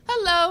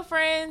Hello,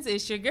 friends.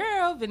 It's your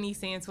girl,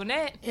 Venice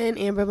Antoinette. And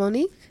Amber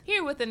Monique.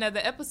 Here with another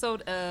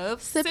episode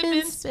of Sip Sip and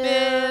and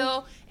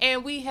Spill.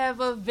 And we have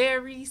a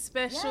very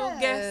special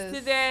guest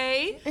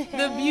today.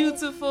 The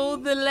beautiful,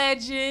 the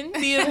legend,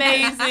 the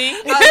amazing.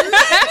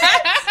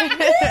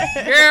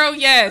 Girl,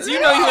 yes.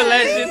 You know you're a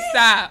legend.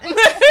 Stop.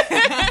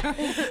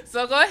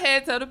 So go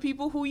ahead. Tell the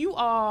people who you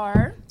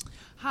are.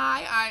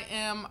 Hi, I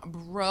am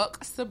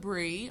Brooke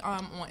Sabri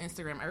on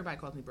Instagram. Everybody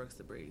calls me Brooke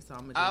Sabri, so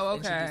I'm going to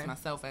introduce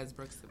myself as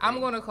Brooke Sabri. I'm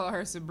going to call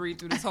her Sabri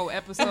through this whole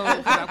episode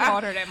because I've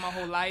called her that my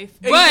whole life.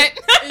 But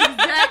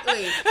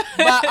exactly.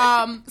 But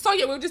so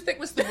yeah, we'll just stick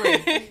with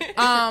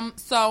Sabri.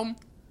 So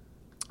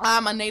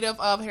I'm a native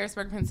of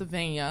Harrisburg,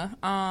 Pennsylvania.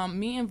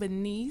 Me and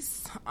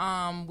Venice,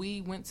 we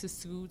went to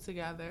school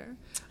together.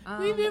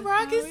 We've been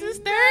rocking since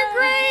third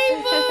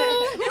grade.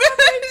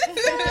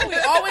 We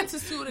all went to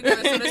school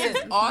together, so this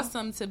is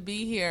awesome to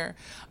be here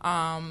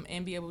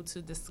and be able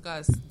to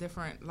discuss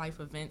different life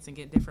events and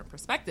get different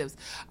perspectives.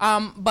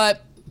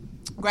 But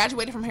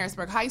graduated from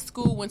Harrisburg High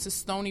School, went to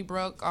Stony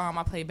Brook.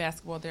 I played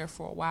basketball there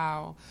for a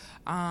while.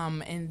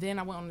 And then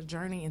I went on a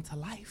journey into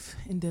life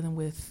and dealing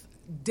with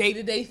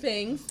day-to-day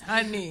things.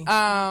 Honey,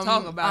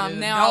 talk about it.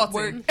 Now I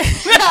work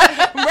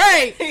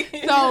right.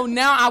 So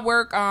now I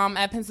work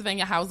at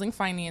Pennsylvania Housing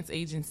Finance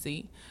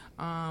Agency.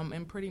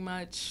 And pretty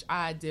much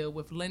I deal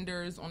with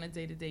lenders on a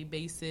day-to-day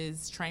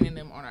basis, training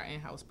them on our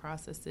in-house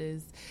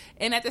processes.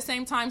 And at the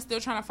same time,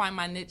 still trying to find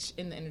my niche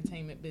in the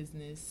entertainment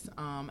business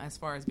as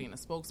far as being a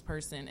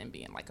spokesperson and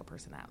being like a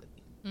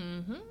personality.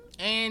 Mm-hmm.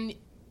 And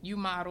you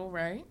model,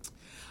 right?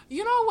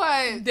 You know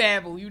what? You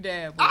dabble.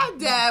 I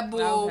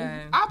dabble.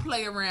 Okay. I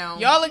play around.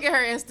 Y'all look at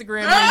her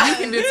Instagram and you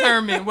can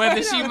determine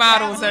whether she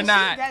models or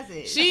not.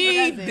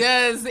 She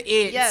does it.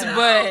 Yes.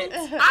 But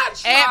I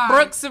try. at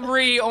Brooke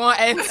Sabri on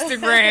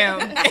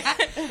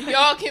Instagram,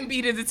 y'all can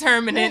be the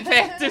determinant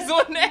factors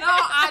on that. No,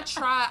 I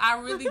try. I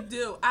really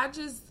do. I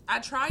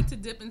tried to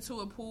dip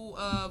into a pool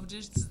of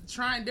just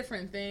trying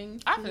different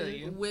things. I feel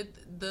you.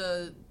 With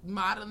the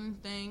modeling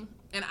thing.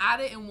 And I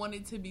didn't want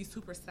it to be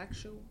super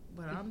sexual,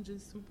 but I'm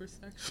just super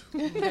sexual.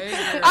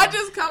 I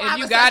just come out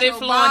you of got it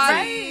sexual flaunted.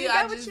 body. You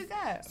got what you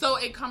got. So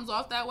it comes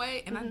off that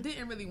way, and I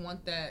didn't really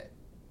want that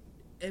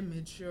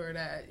image or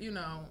that,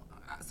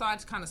 So I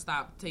just kind of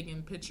stopped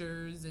taking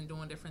pictures and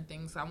doing different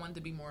things. So I wanted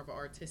to be more of an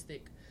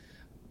artistic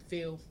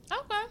feel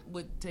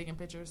with taking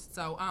pictures.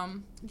 So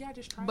yeah, I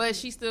just tried. But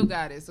she still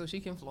got it, so she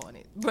can flaunt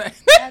it. But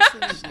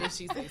if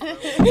she says so.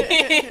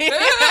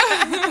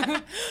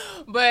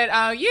 But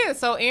yeah,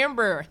 so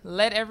Amber,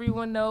 let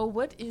everyone know,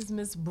 what is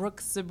Miss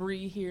Brooke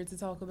Sabri here to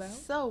talk about?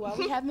 So while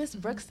we have Miss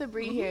Brooke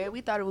Sabri here,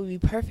 we thought it would be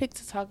perfect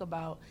to talk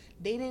about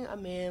dating a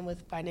man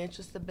with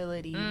financial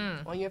stability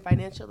on your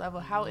financial level.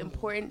 How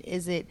important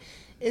is it?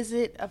 Is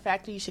it a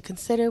factor you should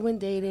consider when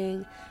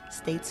dating?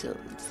 Stay tuned.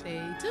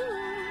 Stay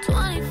tuned.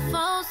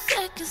 24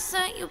 seconds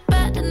and you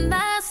better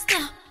not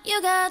stop.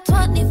 You got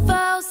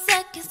 24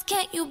 seconds,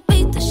 can't you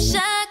beat the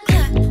shot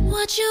clock?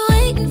 What you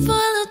waiting for,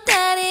 little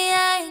daddy?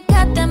 I ain't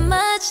got that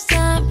much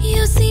time.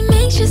 You seem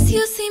anxious,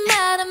 you seem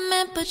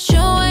adamant, but you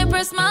ain't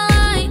pressed my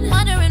line.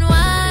 Wondering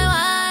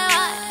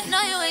why?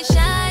 No, you ain't shy.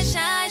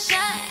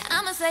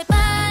 I'ma say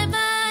bye.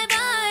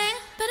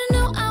 Better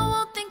know I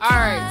won't think twice. All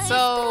right,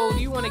 so do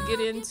you want to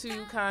get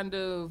into kind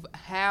of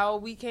how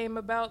we came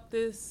about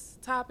this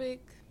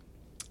topic?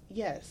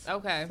 Yes.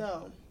 Okay.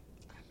 So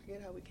I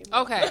forget how we came.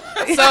 Okay,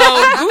 so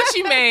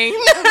Gucci Mane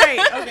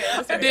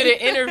did an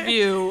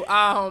interview,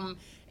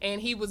 and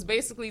he was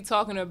basically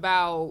talking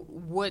about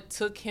what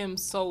took him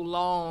so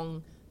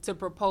long to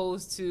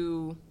propose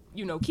to,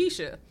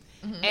 Keisha.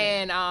 Mm-hmm.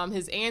 And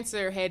his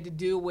answer had to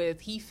do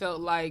with, he felt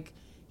like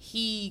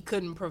he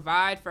couldn't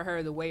provide for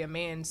her the way a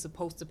man's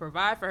supposed to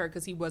provide for her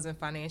because he wasn't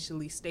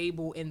financially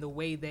stable in the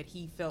way that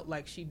he felt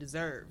like she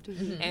deserved.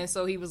 Mm-hmm. And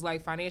so he was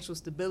like, financial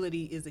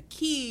stability is a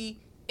key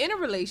in a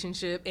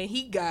relationship, and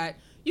he got,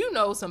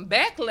 some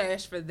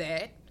backlash for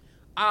that,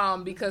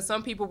 because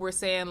some people were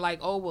saying like,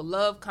 oh, well,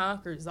 love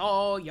conquers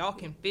all, y'all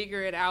can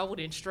figure it out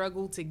and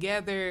struggle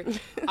together.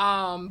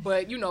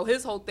 But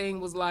his whole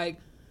thing was like,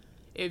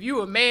 if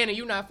you a man and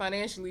you're not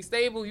financially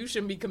stable, you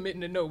shouldn't be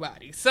committing to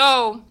nobody.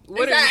 So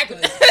what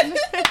exactly.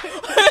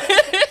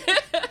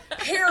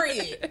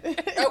 Period.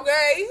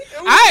 Okay.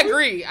 I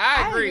agree.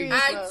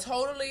 I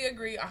totally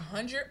agree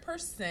 100%.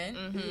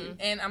 Mm-hmm.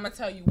 And I'm gonna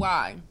tell you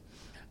why.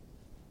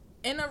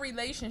 In a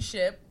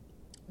relationship,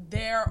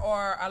 there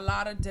are a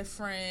lot of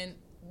different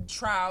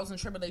trials and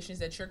tribulations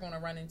that you're going to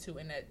run into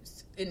in a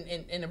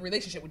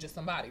relationship with just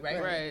somebody, right?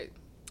 Right.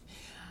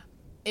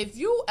 If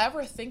you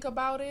ever think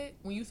about it,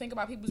 when you think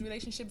about people's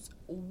relationships,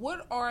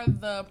 what are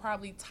the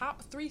probably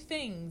top 3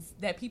 things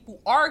that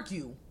people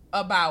argue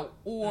about?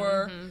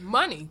 Or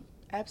money.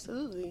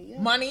 Absolutely.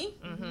 Yeah. Money,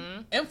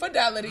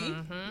 infidelity,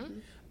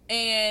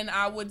 and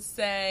I would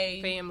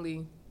say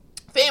family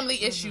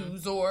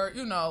issues, or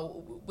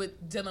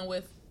with dealing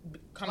with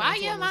why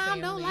your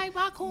mom don't like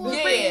my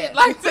cornbread? Yeah,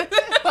 like but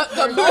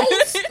the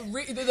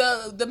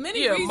most the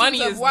many reasons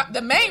money of is why,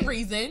 the main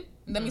reason.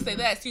 Let me say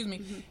that. Excuse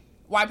me.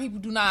 Why people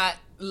do not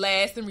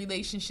last in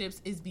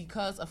relationships is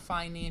because of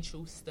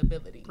financial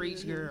stability.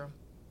 Preach, girl.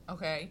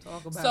 Okay.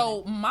 Talk about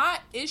so my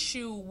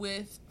issue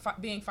with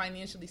being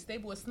financially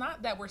stable, it's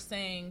not that we're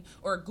saying,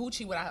 or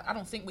Gucci, I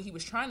don't think what he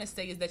was trying to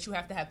say is that you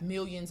have to have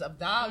millions of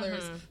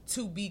dollars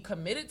to be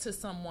committed to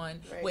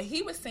someone. Right. What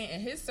he was saying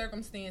in his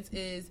circumstance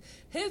is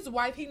his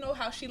wife, he know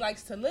how she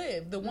likes to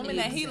live. The woman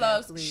that he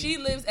loves, she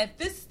lives at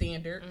this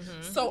standard.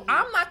 So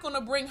I'm not going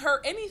to bring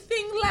her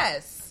anything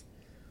less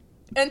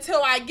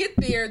until I get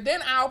there.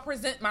 Then I'll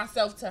present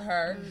myself to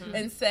her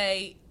and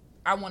say,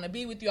 I want to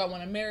be with you. I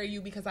want to marry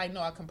you because I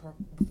know I can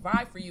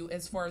provide for you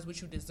as far as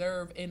what you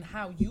deserve and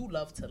how you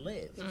love to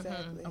live.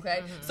 Exactly.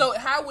 Okay. So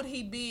how would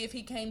he be if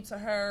he came to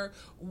her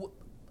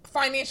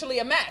financially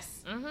a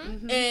mess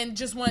and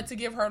just wanted to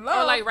give her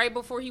love? Or like right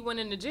before he went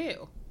into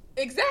jail.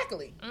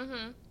 Exactly.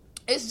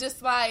 It's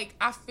just like,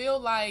 I feel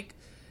like,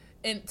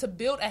 and to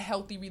build a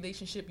healthy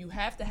relationship, you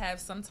have to have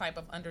some type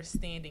of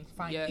understanding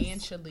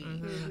financially,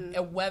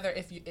 and whether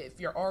if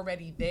you're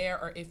already there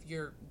or if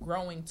you're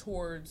growing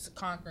towards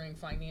conquering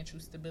financial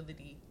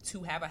stability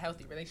to have a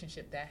healthy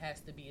relationship, that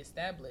has to be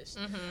established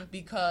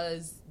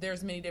because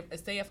there's many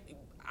different. Say if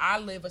I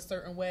live a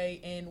certain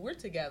way and we're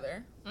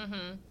together,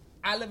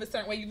 I live a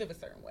certain way, you live a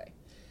certain way,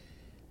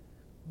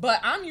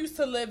 but I'm used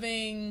to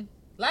living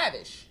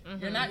lavish.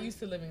 You're not used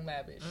to living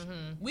lavish.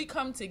 We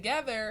come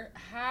together.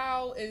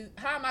 How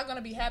am I going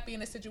to be happy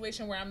in a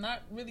situation where I'm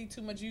not really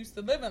too much used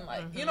to living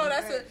like? You know,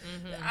 that's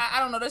I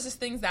don't know. There's just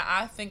things that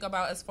I think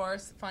about as far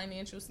as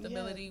financial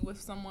stability with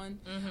someone.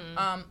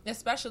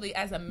 Especially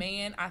as a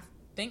man, I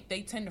think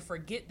they tend to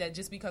forget that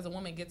just because a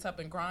woman gets up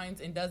and grinds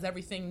and does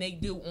everything they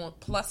do on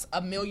plus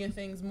a million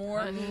things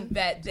more,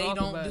 that they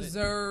don't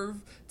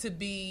deserve to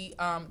be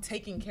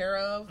taken care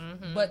of.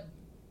 But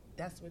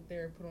that's what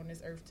they're put on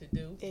this earth to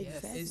do.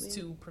 Exactly. Is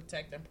to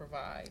protect and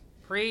provide.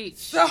 Preach.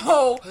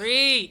 So,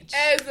 preach.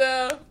 As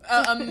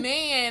a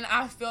man,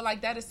 I feel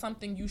like that is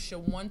something you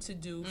should want to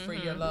do for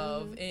your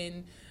love.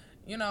 And,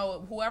 you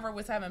know, whoever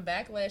was having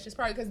backlash is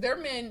probably because their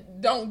men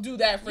don't do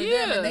that for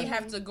them, and they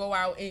have to go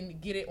out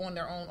and get it on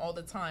their own all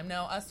the time.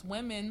 Now, us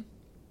women,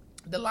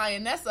 the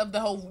lioness of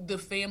the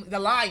family, the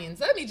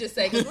lions, let me just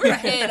say, because we're the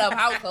head of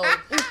household.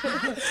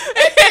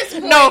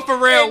 No, for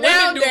real.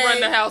 Women do run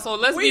the household.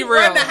 Let's be real. We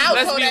run the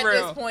household at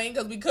this point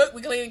because we cook,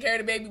 we clean and carry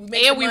the baby, we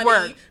make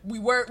money, we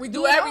work, we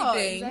do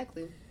everything.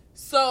 Exactly.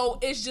 So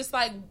it's just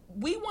like,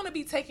 we want to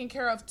be taken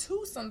care of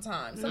too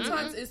sometimes.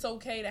 Sometimes it's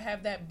okay to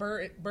have that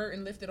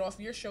burden lifted off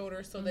your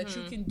shoulders so that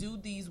you can do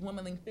these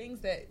womanly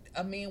things that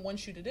a man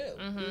wants you to do.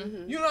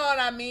 You know what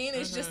I mean?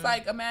 It's just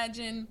like,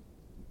 imagine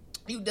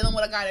you dealing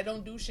with a guy that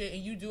don't do shit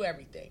and you do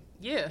everything.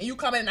 Yeah. And you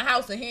come in the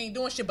house and he ain't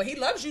doing shit, but he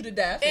loves you to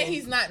death. And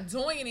he's not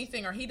doing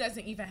anything, or he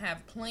doesn't even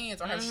have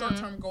plans or have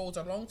short-term goals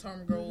or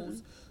long-term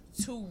goals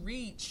to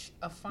reach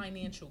a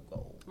financial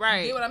goal.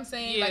 Right. You get what I'm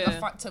saying? Yeah.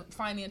 Like to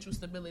financial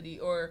stability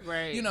or,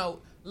 you know,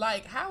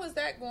 like, how is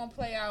that going to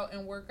play out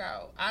and work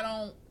out? I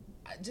don't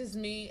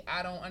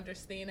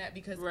understand that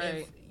because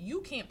if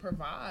you can't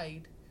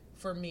provide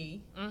for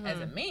me as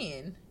a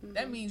man,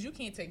 that means you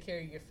can't take care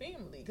of your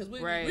family. Because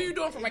what are you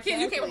doing for my kids?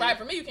 You can't provide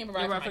for me. You can't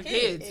provide for my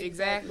kids.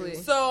 Exactly.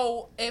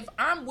 So if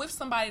I'm with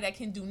somebody that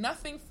can do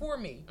nothing for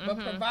me but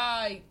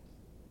provide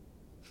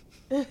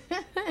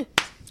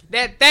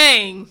that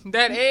thing,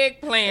 that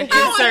eggplant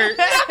insert,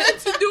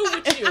 nothing to do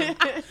with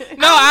you.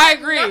 No, I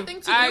agree.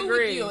 Nothing to do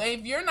with you. And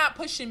if you're not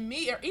pushing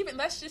me, or even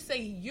let's just say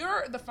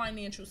you're the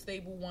financial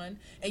stable one,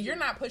 and you're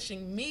not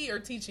pushing me or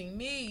teaching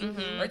me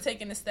or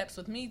taking the steps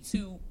with me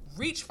to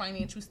reach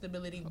financial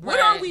stability, what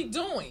are we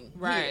doing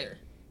here?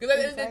 Because at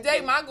the end of the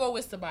day, my goal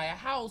is to buy a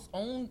house,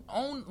 own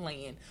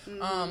land,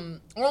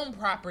 own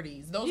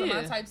properties. Those are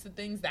my types of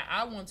things that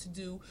I want to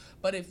do.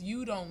 But if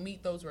you don't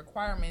meet those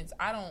requirements,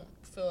 I don't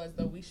feel as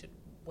though we should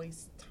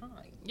waste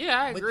time.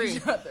 Yeah, I agree.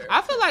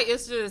 I feel like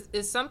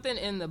it's something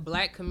in the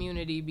black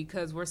community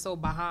because we're so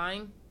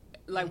behind.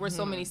 Like, we're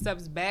so many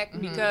steps back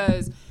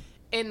because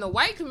in the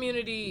white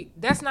community,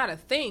 that's not a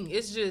thing.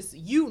 It's just,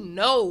 you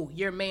know,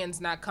 your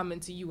man's not coming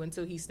to you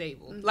until he's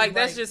stable. Like,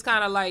 that's just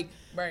kind of like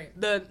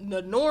the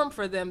norm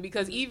for them.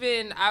 Because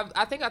even,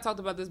 I think I talked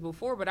about this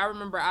before, but I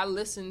remember I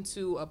listened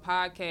to a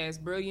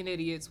podcast, Brilliant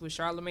Idiots, with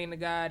Charlamagne the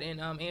God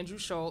and Andrew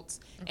Schultz,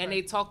 and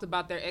they talked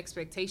about their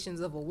expectations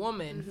of a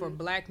woman for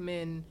black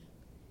men,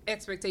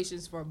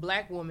 expectations for a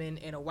black woman,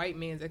 and a white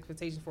man's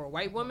expectations for a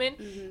white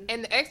woman.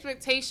 And the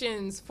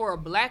expectations for a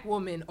black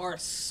woman are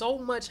so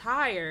much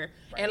higher.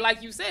 And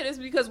like you said, it's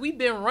because we've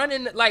been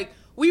running, like,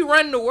 we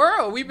run the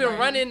world. We've been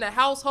running the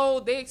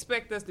household. They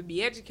expect us to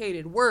be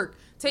educated, work,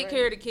 take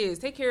care of the kids,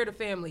 take care of the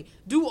family,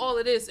 do all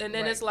of this. And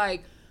then it's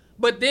like,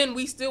 but then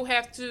we still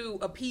have to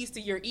appease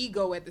to your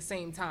ego at the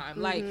same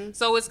time. Like,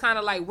 so it's kind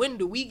of like, when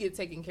do we get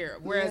taken care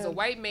of? Whereas a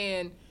white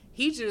man,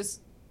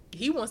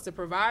 he wants to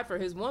provide for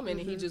his woman,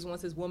 and he just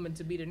wants his woman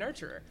to be the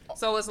nurturer.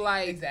 So it's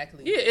like,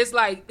 it's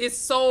like, it's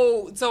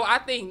so I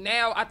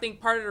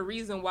think part of the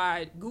reason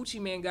why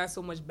Gucci Mane got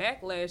so much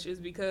backlash is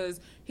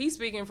because he's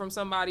speaking from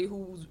somebody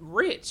who's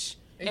rich.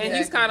 And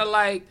he's kind of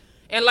like,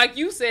 and like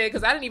you said,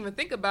 because I didn't even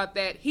think about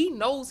that, he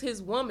knows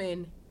his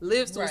woman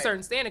lives to a Right.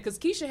 certain standard. Because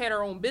Keisha had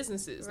her own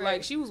businesses. Right.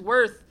 Like, she was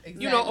worth,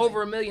 Exactly.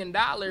 over $1 million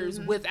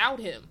without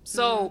him.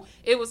 So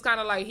it was kind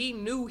of like he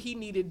knew he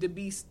needed to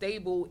be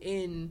stable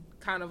in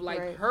kind of like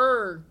Right.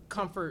 her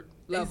comfort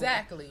level.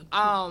 Exactly.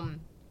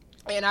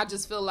 And I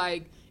just feel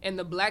like in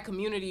the Black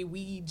community,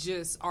 we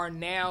just are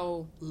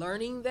now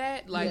learning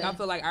that. Like, I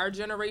feel like our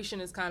generation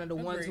is kind of the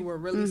ones who are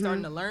really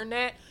starting to learn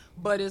that.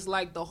 But it's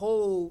like the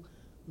whole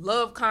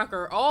love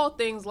conquer all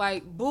things.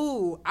 Like,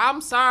 boo,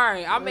 I'm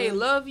sorry. I may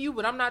love you,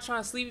 but I'm not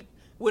trying to sleep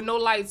with no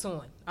lights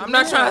on. I'm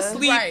not trying to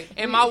sleep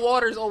and my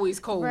water's always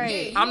cold.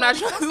 Right. I'm not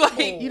trying to,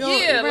 like, You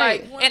don't-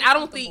 right. and I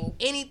don't think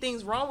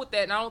anything's wrong with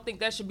that. And I don't think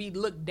that should be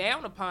looked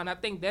down upon. I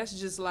think that's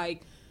just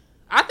like,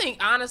 I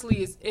think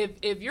honestly, is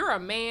if you're a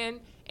man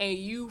and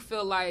you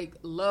feel like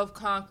love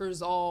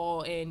conquers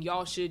all and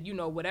y'all should,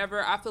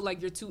 whatever, I feel like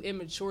you're too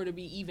immature to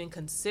be even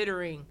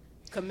considering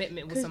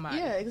commitment with somebody.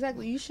 Yeah,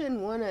 exactly. You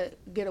shouldn't want to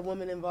get a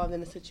woman involved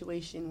in a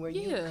situation where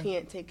you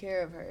can't take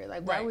care of her.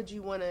 Like, why Right. would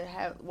you want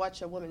to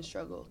watch a woman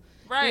struggle?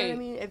 Right. You know what I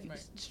mean? If you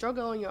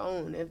struggle on your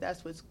own, if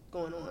that's what's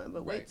going on,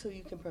 but wait till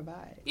you can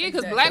provide. Yeah,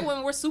 because Exactly. Black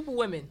women, we're super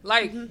women.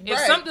 Like, if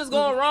Right. something's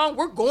going wrong,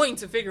 we're going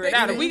to figure it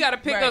out. If we got to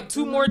pick Right. up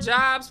 2 more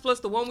jobs plus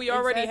the one we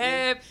already Exactly.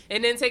 have,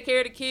 and then take care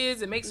of the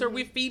kids and make sure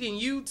we're feeding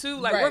you too,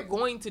 like, Right. we're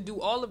going to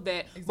do all of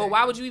that. But Exactly.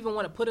 why would you even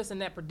want to put us in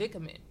that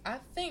predicament? I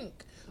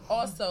think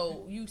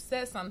also you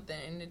said something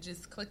and it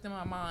just clicked in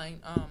my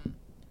mind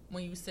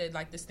when you said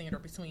like the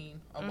standard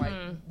between a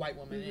white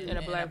woman and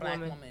a black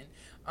woman.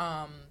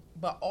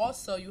 But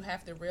also you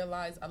have to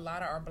realize a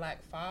lot of our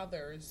Black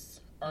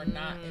fathers are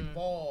not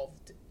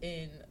involved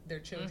in their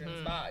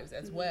children's lives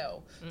as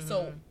well.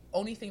 So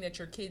only thing that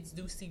your kids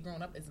do see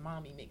growing up is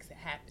mommy makes it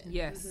happen.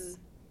 Yes.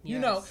 You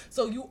know,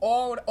 so you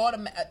all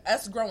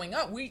us growing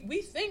up,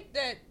 we think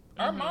that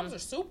our moms are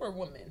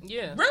superwomen.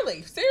 Yeah.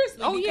 Really, seriously,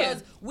 Oh, yeah.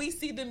 because we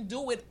see them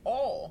do it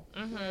all.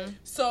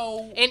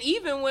 So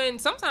And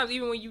sometimes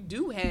even when you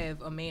do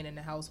have a man in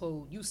the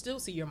household, you still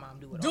see your mom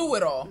do it all. do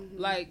it all.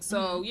 Like,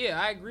 so, yeah,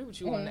 I agree with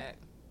you on that.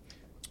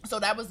 So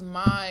that was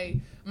my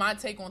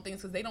take on things,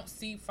 because they don't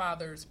see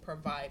fathers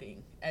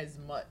providing as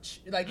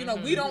much. Like,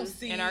 we don't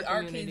see, In our our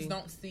community. kids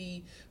don't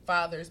see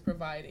fathers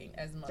providing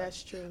as much.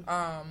 That's true.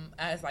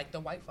 As like the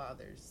white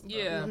fathers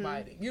Yeah.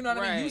 providing. You know what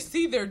I mean? You Right.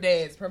 see their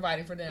dads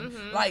providing for them.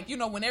 Like,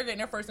 when they're getting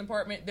their first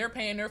apartment, they're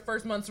paying their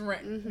first month's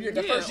rent.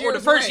 The first Or the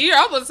year's first rent. year.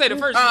 I was going to say the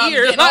first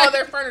year. Getting Like, all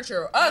their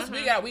furniture. Us,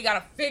 we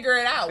gotta figure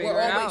it out. Figure We're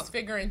it always out.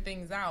 figuring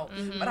things out.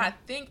 But I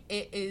think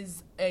it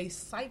is a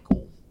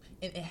cycle,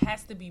 and it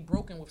has to be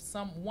broken with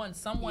someone.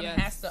 Someone Yes.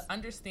 has to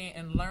understand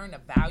and learn the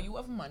value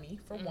of money,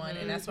 for one,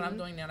 and that's what I'm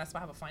doing now. That's why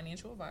I have a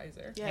financial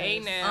advisor. Yeah. hey,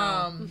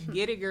 now. Um,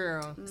 Get it,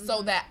 girl.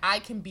 so that I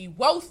can be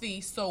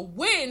wealthy. So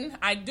when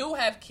I do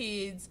have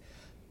kids,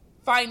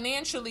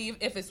 financially,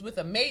 if it's with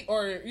a mate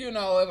or,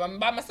 if I'm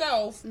by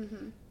myself,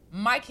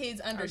 my kids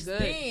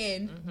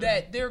understand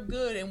that they're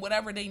good and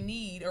whatever they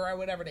need or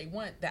whatever they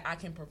want, that I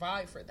can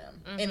provide for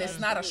them. And it's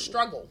not a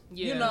struggle.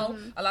 Yeah.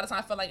 A lot of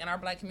times I feel like in our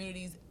Black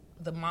communities,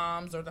 the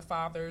moms or the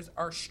fathers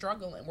are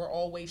struggling. We're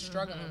always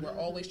struggling. We're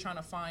always trying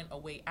to find a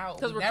way out.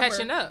 Because We we're never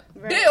catching up.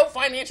 build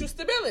financial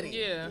stability.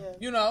 Yeah.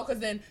 Because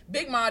then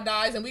Big Ma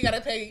dies and we got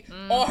to pay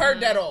all her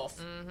debt off.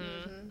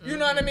 You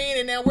know what I mean?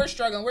 And now we're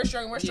struggling.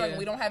 Yeah.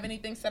 We don't have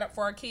anything set up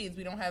for our kids.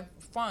 We don't have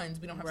funds.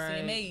 We don't have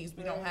Right. CMAs.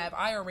 We don't have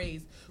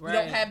IRAs. We Right.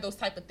 don't have those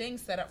type of things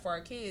set up for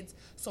our kids.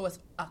 So it's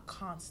a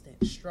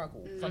constant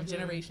struggle from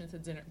generation to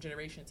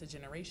generation to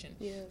generation.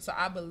 Yeah. So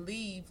I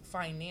believe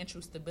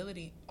financial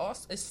stability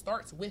also, it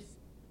starts with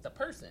the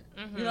person.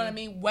 You know what I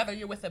mean? Whether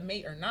you're with a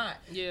mate or not,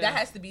 Yeah. that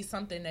has to be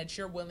something that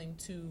you're willing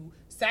to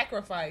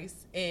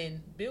sacrifice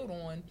and build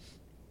on,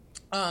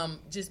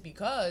 just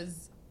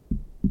because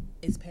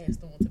it's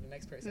passed on to the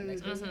next person,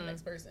 next person,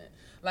 next person.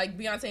 Like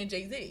Beyonce and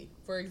Jay-Z,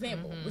 for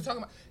example. We're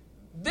talking about,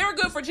 they're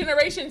good for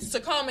generations to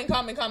come and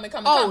come.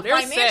 Oh, they're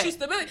financial set.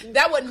 stability.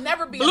 That would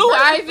never be Blue a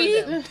burden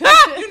Ivy. for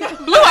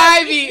them. Blue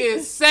Ivy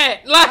is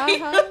set. Like,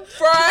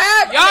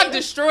 Forever. y'all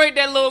destroyed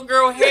that little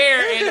girl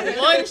hair, and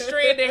one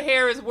strand of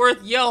hair is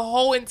worth your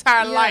whole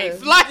entire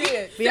life.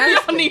 Like, Yeah.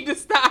 y'all need to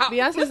stop.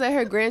 Beyonce said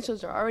her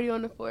grandchildren are already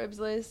on the Forbes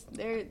list.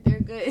 They're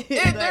good.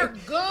 They're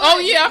good. Oh,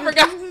 yeah, I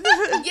forgot.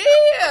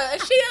 Yeah,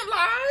 and she didn't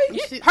lie.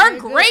 Her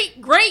great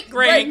grandkids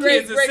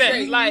great, is great, set.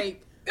 great.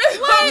 Like,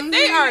 what?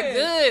 They are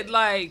good.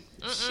 Like,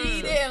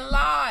 She didn't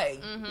lie.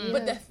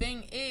 But the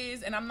thing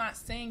is, and I'm not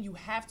saying you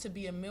have to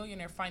be a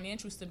millionaire.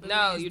 Financial stability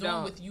No, is you doing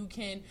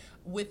don't.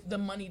 with the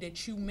money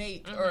that you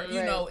make, or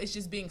it's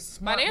just being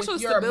smart financial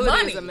with your stability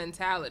money. is a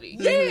mentality.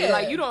 Yeah.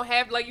 Like, you don't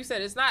have, like you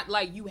said, it's not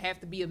like you have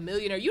to be a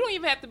millionaire. You don't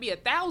even have to be a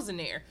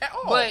thousandaire. At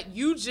all. But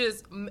you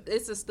just,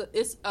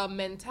 it's a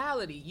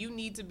mentality. You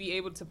need to be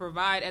able to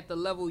provide at the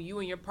level you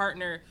and your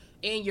partner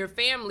and your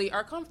family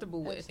are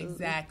comfortable with.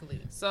 Exactly.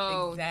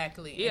 So,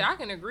 exactly. Yeah, I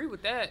can agree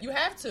with that. You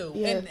have to,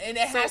 Yeah. and it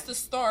has to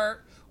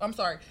start. I'm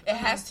sorry. It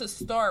has to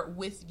start start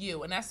with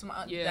you, and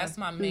that's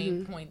my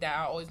main point that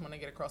I always want to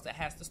get across. That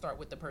has to start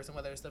with the person,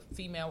 whether it's a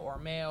female or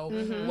male,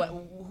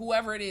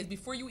 whoever it is.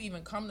 Before you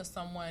even come to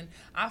someone,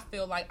 I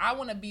feel like I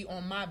want to be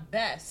on my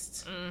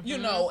best, you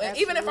know. And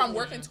even if I'm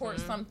working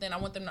towards something, I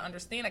want them to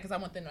understand that because I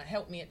want them to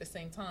help me at the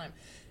same time.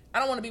 I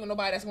don't want to be with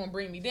nobody that's going to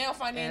bring me down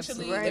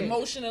financially,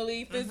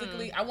 emotionally,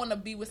 physically. I want to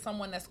be with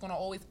someone that's going to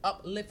always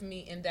uplift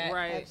me in that,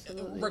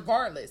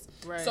 regardless.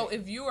 Right. So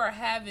if you are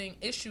having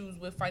issues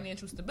with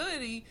financial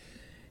stability,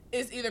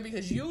 it's either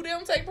because you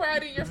don't take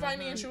pride in your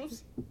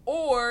financials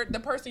or the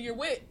person you're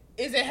with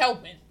isn't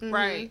helping.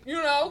 Right.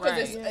 You know,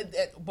 because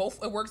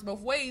it works both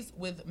ways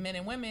with men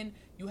and women.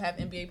 You have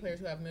NBA players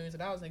who have millions of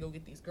dollars and they go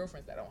get these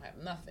girlfriends that don't have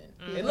nothing.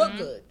 They look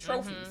good,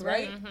 trophies,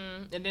 right?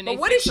 And then but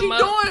what is she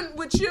doing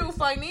with you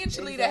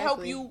financially to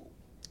help you?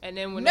 And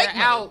then when they're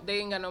out, they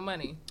ain't got no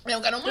money. They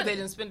don't got no money. They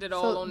didn't spend it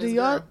all on this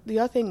girl. Do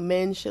y'all think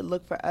men should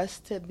look for us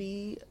to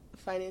be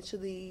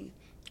financially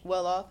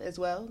well off as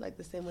well, like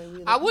the same way we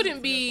look? I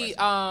wouldn't be.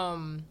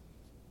 That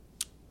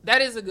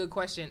is a good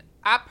question.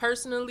 I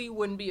personally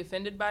wouldn't be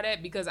offended by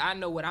that because I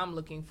know what I'm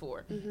looking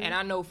for, and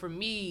I know for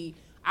me,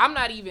 I'm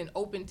not even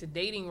open to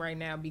dating right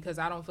now because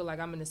I don't feel like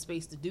I'm in a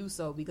space to do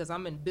so because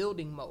I'm in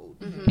building mode,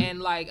 and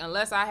like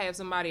unless I have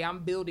somebody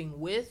I'm building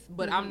with,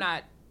 but I'm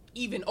not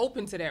even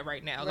open to that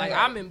right now. Like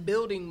I'm in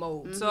building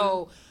mode,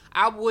 so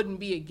I wouldn't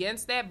be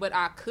against that, but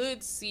I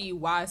could see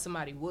why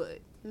somebody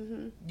would.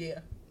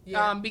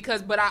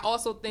 But I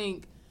also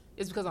think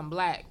it's because I'm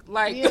black.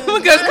 Like,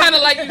 because kind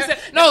of like you said.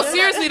 No,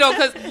 seriously though,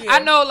 because I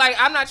know, like,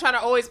 I'm not trying to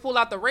always pull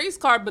out the race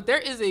card, but there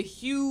is a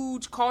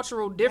huge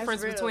cultural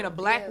difference between a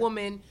black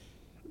woman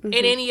and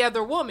any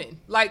other woman.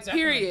 Like,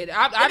 period.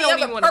 I don't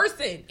even want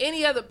to.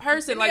 Any other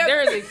person. Like,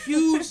 there is a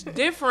huge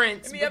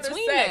difference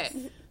between that.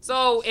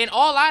 So, and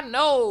all I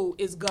know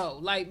is go.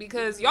 Like,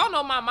 because y'all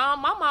know my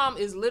mom. My mom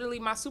is literally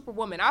my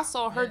superwoman. I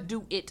saw her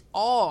do it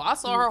all. I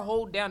saw her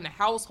hold down the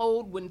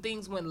household when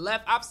things went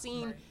left. I've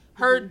seen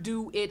her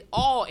do it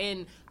all.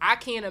 And I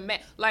can't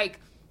imagine. Like,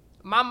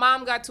 my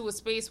mom got to a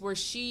space where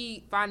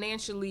she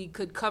financially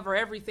could cover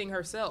everything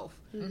herself.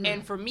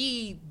 And for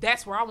me,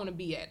 that's where I want to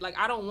be at. Like,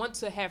 I don't want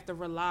to have to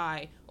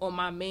rely on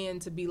my man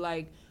to be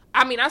like,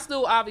 I mean, I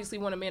still obviously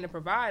want a man to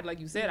provide, like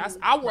you said.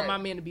 I want my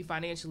man to be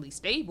financially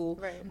stable,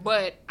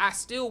 but I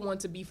still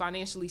want to be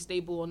financially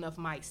stable enough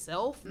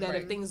myself that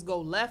if things go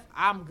left,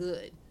 I'm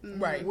good.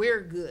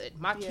 We're good.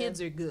 My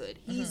kids are good.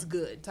 He's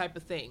good, type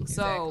of thing.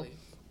 So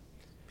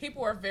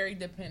people are very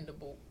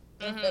dependable.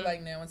 I feel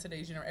like now in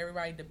today's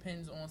everybody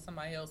depends on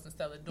somebody else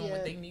instead of doing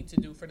what they need to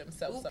do for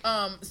themselves.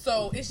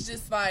 So it's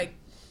just like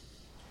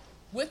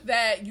with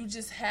that, you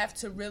just have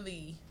to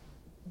really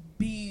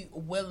be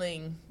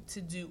willing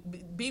to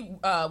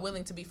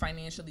willing to be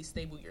financially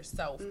stable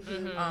yourself.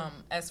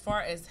 As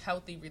far as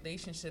healthy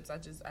relationships, I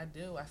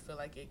feel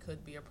like it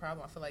could be a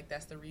problem. I feel like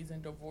that's the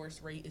reason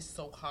divorce rate is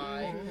so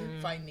high.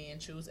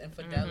 Financials and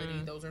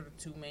fidelity, those are the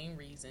two main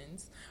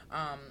reasons.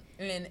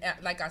 And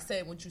like I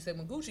said, what you said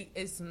with Gucci,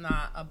 it's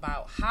not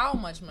about how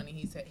much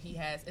money he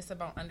has. It's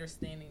about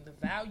understanding the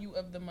value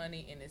of the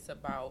money, and it's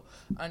about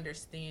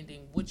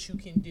understanding what you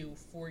can do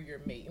for your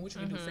mate and what you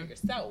can do for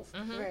yourself.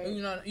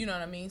 You know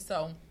what I mean?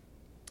 So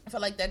I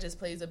feel like that just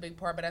plays a big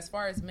part. But as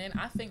far as men,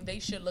 I think they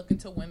should look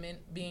into women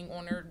being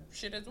on their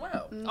shit as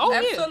well.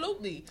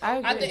 Absolutely.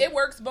 I think it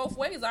works both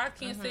ways. I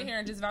can't sit here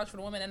and just vouch for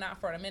the women and not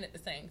for the men at the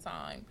same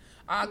time.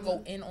 I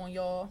go in on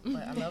y'all,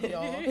 but I love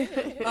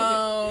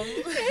y'all.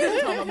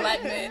 I'm a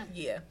black man,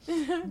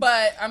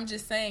 but I'm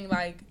just saying,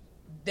 like,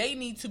 they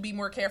need to be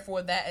more careful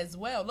of that as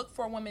well. Look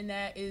for a woman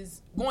that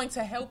is going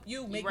to help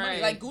you make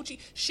money. Like Gucci,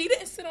 she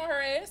didn't sit on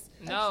her ass.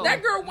 No,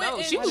 that girl went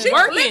and she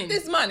flipped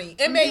this money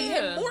and made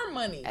him more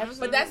money.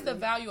 Absolutely. But that's the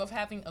value of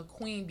having a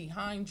queen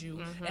behind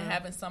you and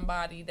having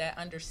somebody that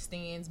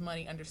understands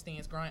money,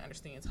 understands grind,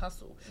 understands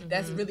hustle.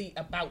 That's really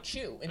about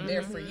you and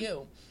there for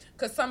you.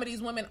 Because some of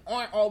these women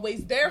aren't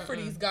always there for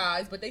these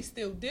guys, but they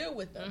still deal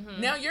with them.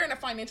 Now you're in a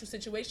financial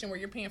situation where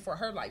you're paying for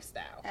her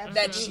lifestyle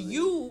that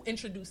you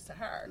introduced to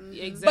her.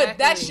 Exactly. But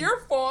that's your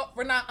fault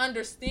for not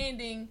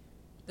understanding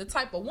the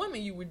type of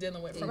woman you were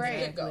dealing with from the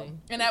get-go.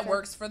 And that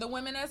works for the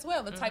women as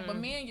well, the type of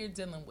man you're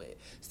dealing with.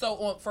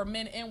 So for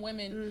men and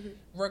women,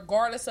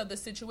 regardless of the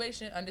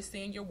situation,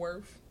 understand your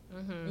worth.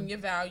 And your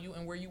value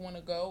and where you want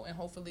to go, and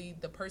hopefully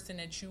the person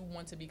that you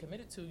want to be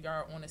committed to, y'all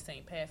are on the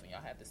same path and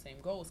y'all have the same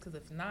goals. Because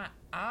if not,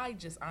 I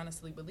just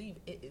honestly believe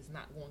it is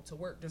not going to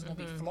work. There's going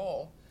to be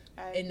flaw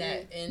in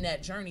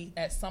that journey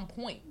at some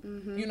point.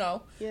 You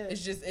know,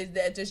 it's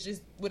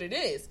just what it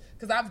is.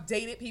 Because I've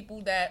dated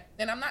people that,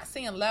 and I'm not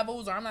saying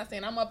levels, or I'm not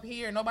saying I'm up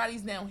here,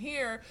 nobody's down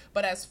here.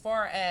 But as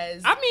far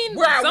as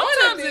where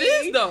sometimes it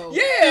is though.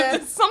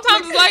 Yeah,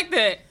 sometimes it's like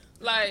that.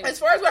 Like as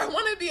far as where I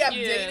want to be, I've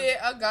dated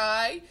a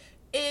guy.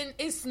 And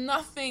it's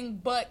nothing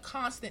but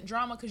constant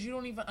drama because you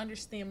don't even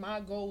understand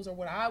my goals or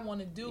what I want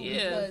to do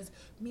because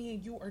me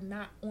and you are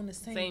not on the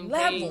same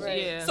level.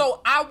 Page, yeah.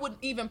 So I would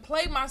even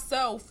play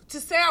myself to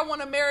say I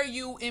want to marry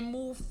you and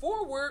move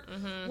forward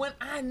when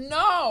I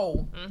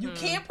know you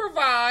can't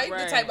provide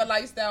the type of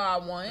lifestyle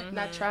I want.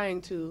 Not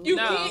trying to. You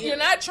can't, you're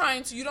not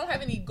trying to. You don't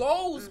have any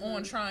goals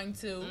on trying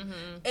to.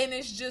 And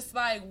it's just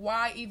like,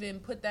 why even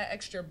put that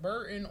extra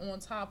burden on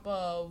top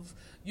of,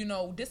 you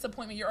know,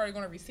 disappointment you're already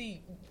going to receive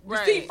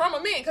from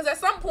a man? Because at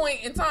some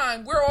point in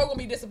time, we're all going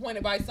to be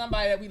disappointed by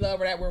somebody that we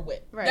love or that we're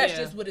with. Right. That's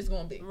just what it's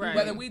going to be. Right.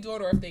 Whether we do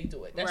it or if they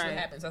do it. That's what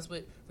happens. That's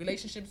what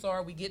relationships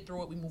are. We get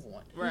through it. We move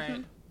on.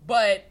 Right.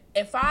 But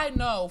if I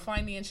know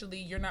financially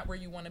you're not where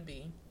you want to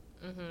be,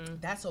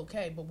 that's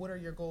okay. But what are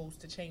your goals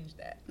to change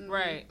that?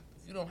 Right.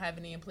 If you don't have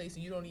any in place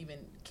and you don't even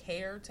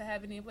care to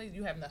have any in place,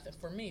 you have nothing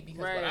for me.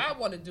 Because what I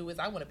want to do is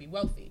I want to be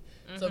wealthy.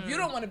 So if you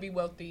don't want to be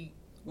wealthy,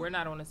 we're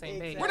not on the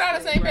same page. we're not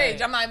on the same page.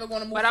 I'm not even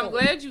going to move But I'm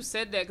forward. glad you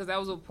said that because that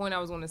was a point I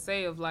was going to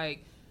say of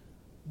like,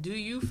 do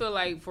you feel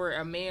like for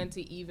a man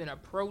to even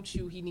approach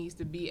you, he needs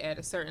to be at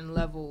a certain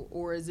level,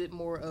 or is it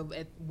more of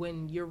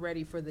when you're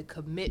ready for the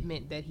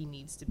commitment that he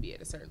needs to be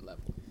at a certain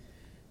level?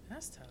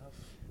 That's tough.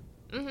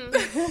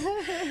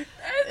 Because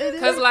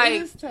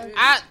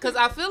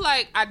I feel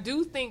like I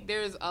do think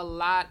there's a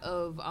lot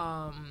of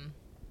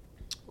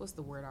what's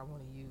the word I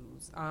want to use,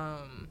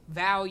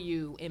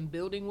 value in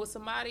building with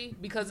somebody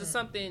because it's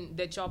something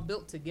that y'all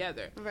built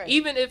together. Right.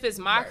 Even if it's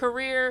my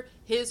career,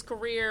 his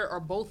career, or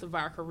both of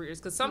our careers,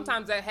 because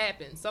sometimes that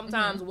happens.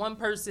 Sometimes one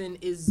person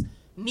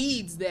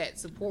needs that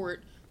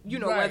support, you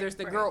know, whether it's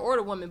the girl or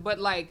the woman, but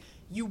like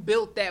you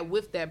built that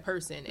with that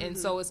person, and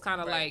so it's kind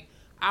of like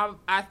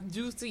I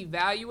do see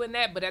value in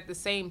that, but at the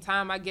same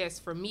time, I guess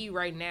for me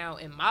right now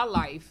in my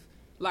life,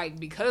 like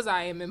because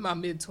I am in my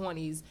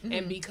mid-20s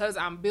and because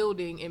I'm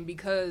building and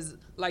because,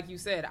 like you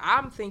said,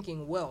 I'm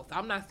thinking wealth.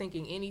 I'm not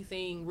thinking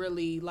anything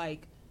really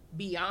like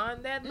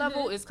beyond that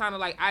level. It's kind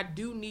of like I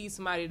do need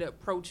somebody to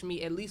approach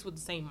me at least with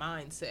the same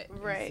mindset.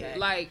 Right. Exactly.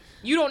 Like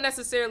you don't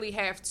necessarily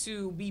have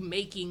to be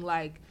making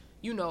like,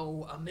 you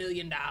know, $1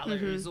 million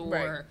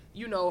or,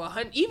 you know,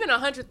 even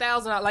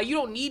 $100,000. Like, you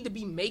don't need to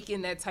be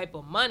making that type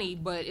of money,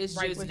 but it's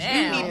just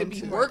now. you need to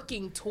be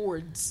working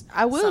towards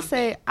I will something.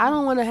 say, I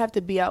don't want to have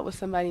to be out with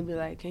somebody and be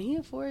like, can he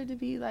afford to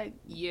be like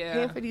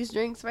paying for these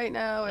drinks right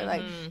now? Or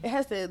like, it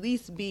has to at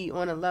least be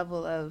on a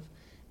level of,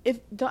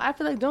 I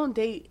feel like don't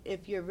date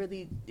if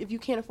you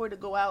can't afford to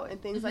go out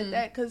and things like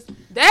that, because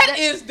that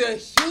is the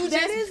hugest.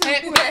 That is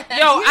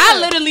I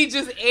literally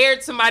just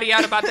aired somebody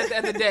out about that the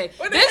other day.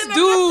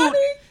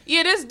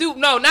 This dude,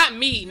 no, not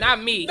me. He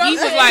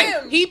was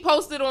like, he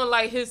posted on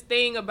like his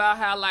thing about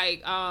how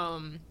like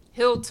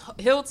he'll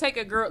take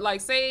a girl,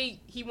 like say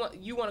you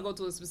want to go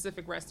to a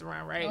specific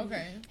restaurant, right?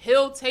 Okay.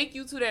 He'll take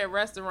you to that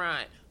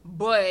restaurant,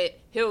 but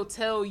he'll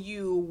tell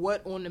you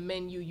what on the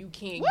menu you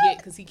can't get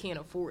because he can't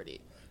afford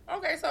it.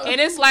 Okay, so and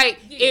it's like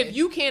if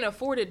you can't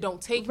afford it, don't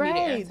take me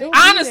there. Don't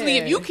Honestly, be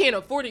there. if you can't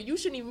afford it, you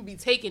shouldn't even be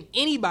taking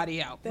anybody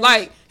out.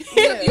 Like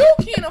if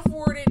you can't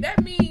afford it,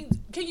 that means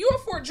can you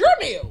afford your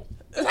meal?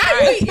 Because how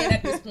you eating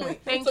at this point?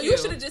 Thank so you. You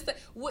should have just said,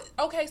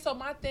 okay, so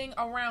my thing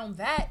around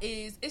that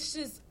is it's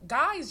just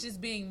guys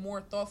just being more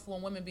thoughtful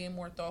and women being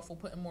more thoughtful,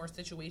 putting more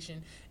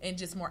situation and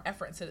just more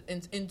effort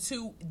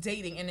into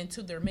dating and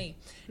into their mate.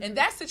 And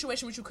that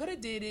situation, what you could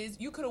have did is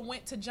you could have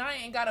went to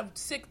Giant and got a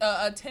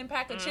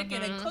 10-pack of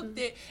chicken and cooked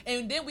it,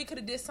 and then we could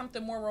have did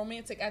something more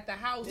romantic at the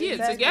house.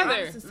 Yeah,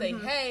 together. To say,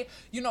 hey,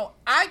 you know,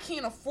 I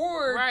can't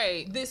afford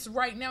Right. this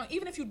right now.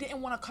 Even if you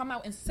didn't want to come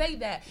out and say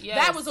that, Yes.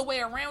 that was a way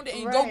around it.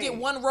 And go get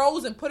one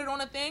rose and put it on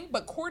a thing.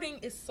 But courting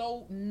is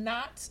so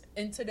not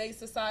in today's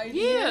society.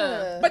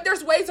 Yeah. But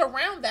there's ways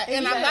around that.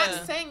 And I'm Yeah.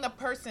 not saying the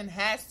person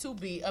has to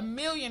be a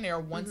millionaire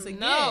once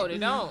again. No, they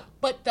don't.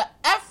 But the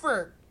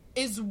effort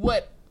is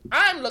what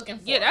I'm looking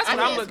for. Yeah, that's what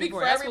I I'm can't looking speak for.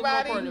 for That's what's more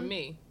everybody, important to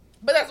me.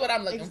 but that's what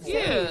I'm looking for.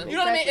 Yeah. You know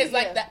what I mean? It's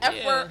like the Exactly,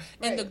 effort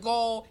Yeah. and the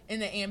goal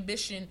and the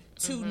ambition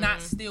to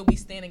not still be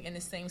standing in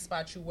the same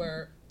spot you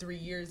were 3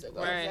 years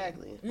ago. Right.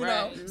 Exactly. You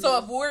Right. know, so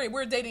if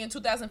we're dating in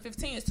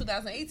 2015, it's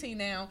 2018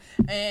 now,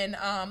 and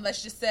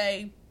let's just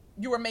say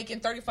you were making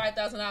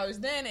 $35,000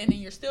 then, and then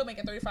you're still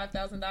making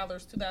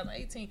 $35,000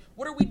 2018.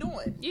 What are we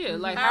doing? Yeah,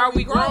 like how are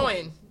we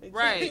growing?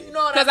 Right. You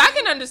know what Because I I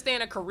can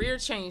understand a career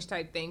change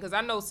type thing. Because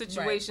I know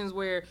situations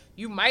where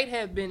you might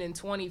have been in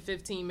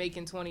 2015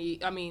 making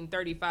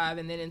 35,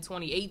 and then in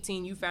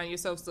 2018 you found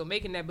yourself still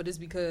making that, but it's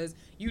because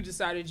you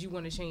decided you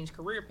want to change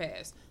career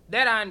paths.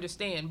 That I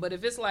understand. But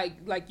if it's like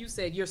you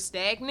said, you're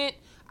stagnant,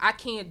 I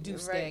can't do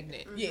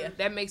stagnant. Yeah.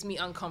 That makes me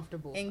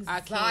uncomfortable.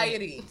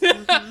 Anxiety.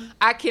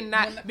 I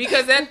cannot,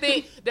 because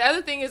the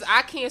other thing is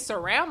I can't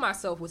surround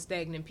myself with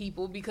stagnant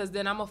people because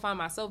then I'm gonna find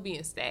myself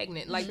being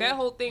stagnant. Like that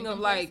whole thing of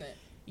like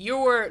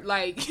your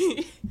like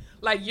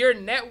your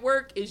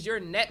network is your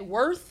net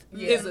worth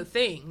is a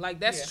thing. Like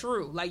that's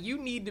true. Like you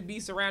need to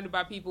be surrounded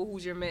by people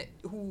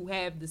who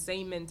have the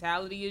same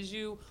mentality as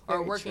you or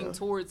Very working true.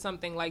 towards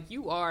something like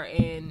you are,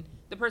 and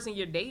the person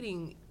you're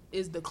dating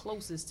is the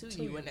closest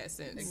to you in that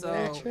sense.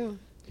 Very So true.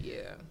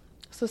 yeah.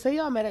 So say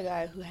y'all met a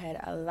guy who had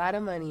a lot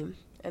of money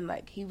and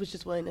like he was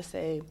just willing to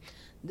say,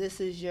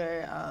 this is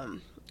your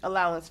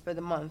allowance for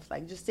the month,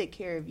 like just take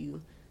care of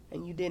you,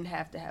 and you didn't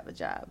have to have a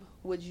job.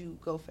 Would you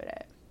go for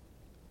that?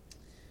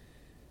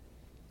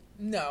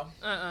 No.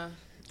 I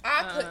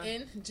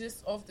couldn't,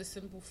 just off the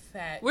simple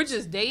fact. We're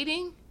just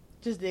dating?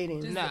 Just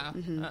dating. Nah.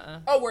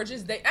 Oh, we're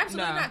just dating?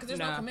 Absolutely Nah, not, because there's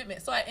no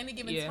commitment. So at any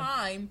given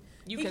time,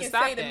 you he can can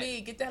stop say to that.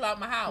 me, get the hell out of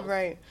my house.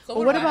 Right. So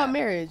Well, what do I about have?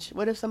 marriage?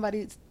 What if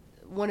somebody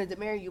wanted to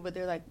marry you, but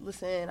they're like,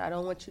 listen, I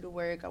don't want you to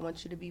work. I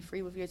want you to be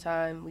free with your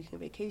time. We can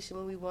vacation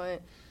when we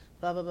want,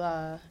 blah, blah,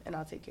 blah, and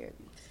I'll take care of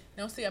you.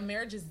 No, see, a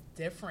marriage is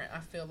different. I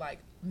feel like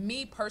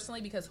me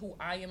personally, because who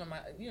I am and my,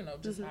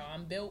 just how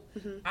I'm built,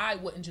 I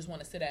wouldn't just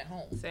want to sit at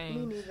home.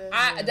 Same. Me neither.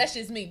 That's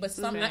just me. But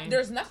Same.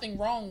 there's nothing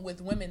wrong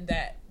with women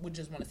that would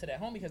just want to sit at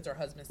home because their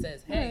husband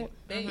says, "Hey,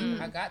 babe,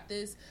 I got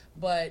this,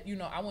 but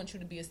I want you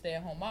to be a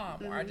stay-at-home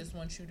mom, or I just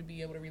want you to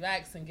be able to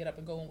relax and get up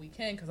and go when we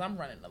can because I'm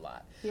running a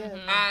lot."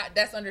 Yeah.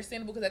 That's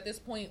understandable because at this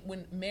point,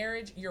 when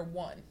marriage, you're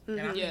one,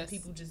 and I Yes.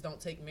 think people just don't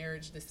take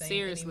marriage the same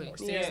Seriously. anymore.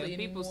 Yeah. Seriously,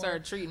 People anymore.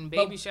 start treating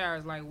baby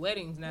showers like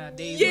weddings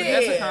nowadays. Yeah.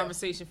 But that's a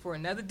conversation for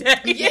another day.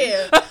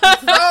 Yeah.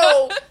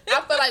 So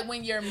I feel like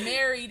when you're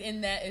married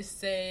and that is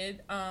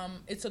said,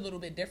 it's a little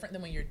bit different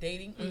than when you're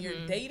dating. When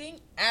you're dating,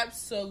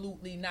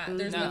 absolutely not.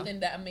 There's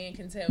nothing that a man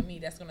can tell me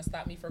that's going to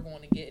stop me from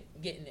going to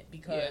getting it,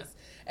 because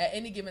at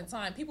any given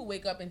time, people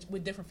wake up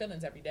with different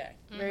feelings every day.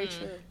 Very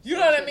true. You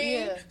know what I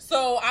mean? Yeah.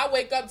 So I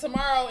wake up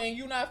tomorrow and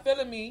you not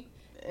feeling me.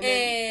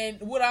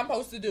 And what I'm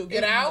supposed to do?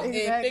 Get out and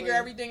figure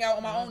everything out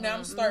on my own. Now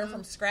I'm starting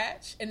from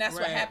scratch. And that's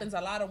what happens. A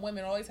lot of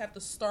women always have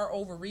to start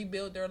over,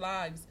 rebuild their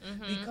lives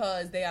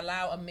because they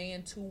allow a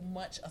man too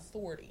much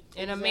authority.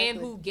 And a man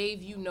who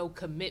gave you no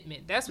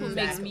commitment. That's what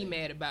makes me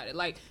mad about it.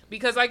 Like,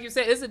 because like you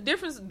said, it's a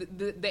difference.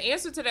 The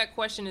answer to that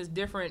question is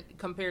different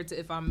compared to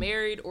if I'm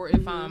married or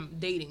if I'm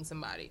dating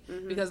somebody.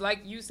 Because like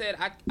you said,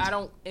 I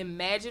don't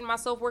imagine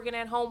myself working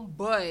at home,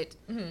 but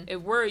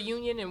if we're a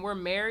union and we're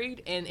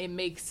married and it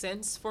makes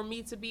sense for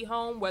me to be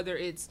home, whether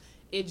it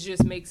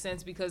just makes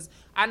sense, because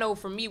I know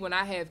for me, when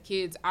I have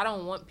kids, I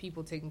don't want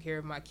people taking care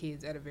of my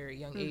kids at a very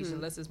young age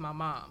unless it's my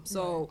mom.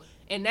 So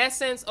in that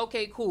sense,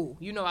 okay, cool.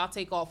 I'll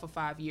take off for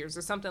 5 years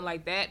or something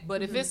like that.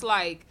 But if it's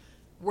like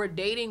we're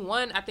dating,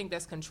 one, I think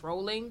that's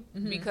controlling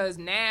because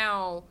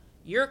now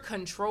you're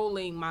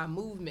controlling my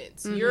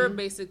movements. You're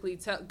basically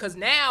because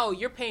now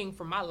you're paying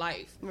for my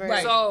life.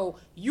 Right. So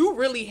you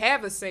really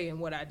have a say in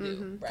what I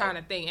do, kind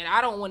of thing. And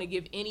I don't want to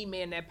give any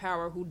man that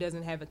power who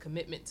doesn't have a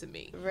commitment to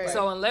me. Right.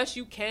 So unless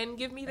you can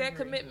give me that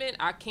commitment,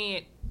 I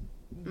can't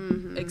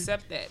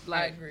accept that.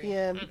 Like, I agree.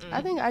 Yeah.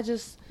 I think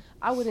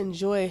I would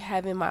enjoy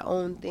having my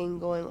own thing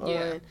going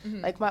on,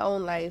 like my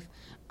own life.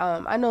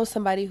 I know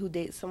somebody who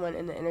dates someone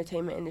in the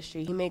entertainment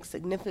industry. He makes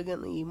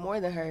significantly more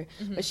than her,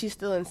 but she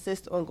still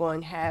insists on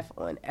going half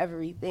on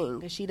everything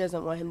because she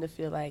doesn't want him to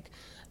feel like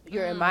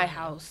you're in my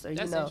house, or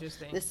That's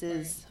interesting. this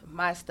is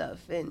my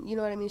stuff, and you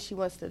know what I mean. She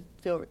wants to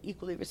feel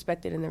equally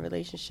respected in the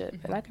relationship,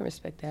 and I can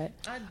respect that.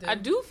 I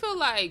do feel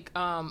like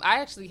I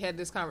actually had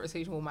this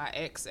conversation with my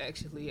ex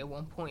actually at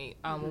one point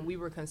when we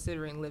were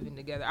considering living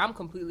together. I'm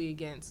completely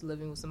against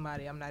living with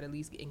somebody I'm not at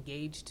least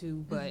engaged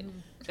to, but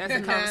that's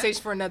a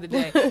conversation for another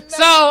day.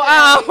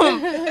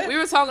 So we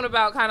were talking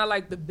about kind of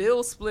like the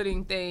bill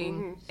splitting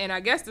thing, and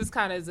I guess this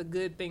kind of is a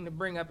good thing to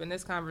bring up in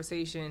this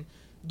conversation.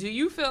 Do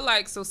you feel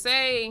like, so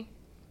say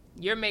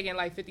you're making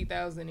like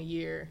 $50,000 a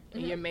year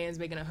and your man's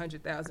making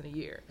 $100,000 a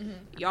year.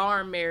 Y'all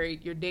aren't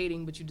married, you're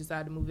dating, but you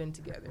decide to move in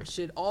together.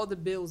 Should all the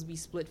bills be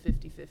split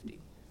 50-50?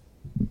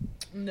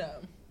 No.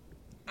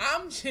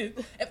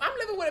 If I'm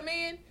living with a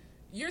man,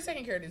 you're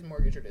taking care of this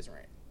mortgage or this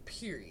rent.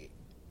 Period.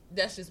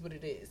 That's just what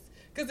it is.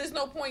 Because there's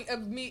no point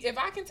of me, if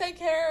I can take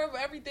care of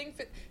everything,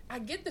 I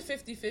get the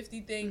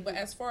 50-50 thing, but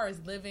as far as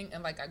living,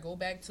 and like I go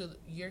back to,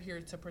 you're here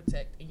to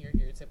protect and you're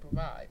here to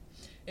provide.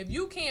 If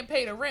you can't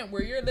pay the rent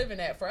where you're living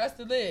at for us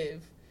to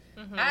live,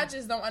 I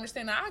just don't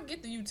understand. Now, I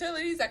get the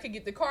utilities, I could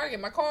get the car,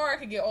 get my car, I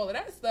could get all of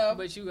that stuff.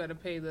 But you got to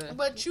pay the...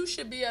 But you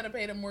should be able to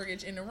pay the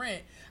mortgage and the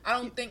rent.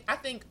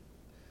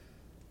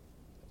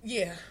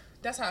 Yeah,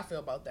 that's how I feel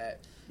about that.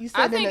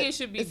 I think it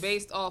should be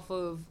based off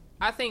of,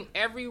 I think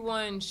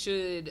everyone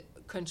should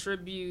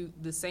contribute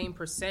the same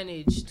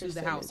percentage to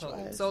the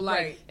household. So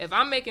like if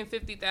I'm making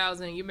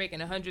 $50,000, you're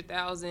making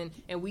 $100,000,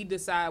 and we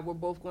decide we're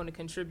both going to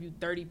contribute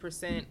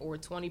 30% or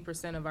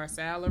 20% of our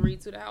salary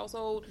to the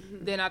household,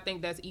 then I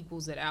think that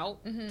equals it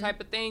out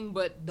type of thing.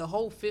 But the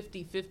whole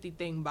 50-50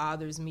 thing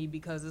bothers me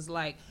because it's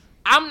like,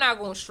 I'm not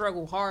going to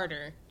struggle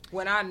harder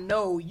when I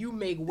know you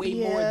make way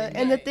more than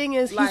and that. the thing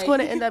is, like, he's going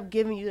to end up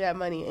giving you that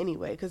money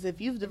anyway, because if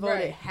you've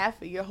devoted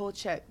half of your whole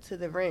check to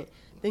the rent,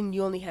 then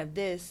you only have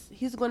this.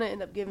 He's going to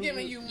end up giving you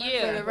money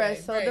for the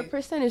rest. So the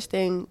percentage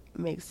thing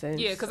makes sense.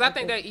 Yeah, because I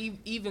think that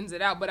evens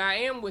it out. But I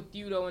am with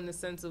you, though, in the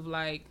sense of,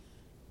 like,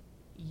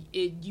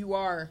 you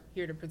are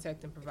here to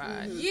protect and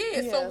provide.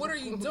 Yeah, so what are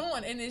you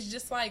doing? And it's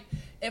just like,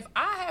 if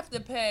I have to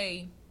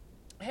pay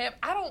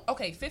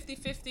Okay,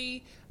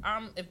 50-50.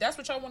 If that's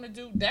what y'all want to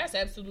do, that's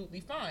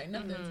absolutely fine.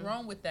 Nothing's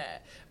wrong with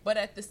that. But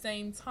at the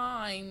same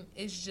time,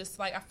 it's just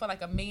like I feel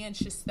like a man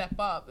should step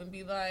up and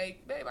be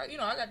like, babe,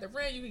 I got the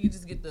rent. You can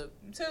just get the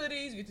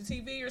utilities, you get the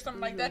TV or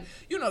something like that.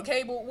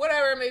 Cable,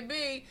 whatever it may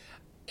be.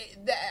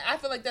 I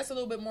feel like that's a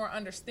little bit more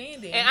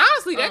understanding. And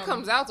honestly, that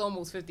comes out to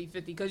almost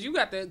 50-50 because you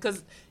got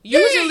because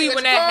usually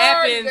when that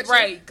happens,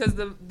 right, because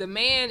the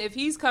man, if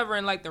he's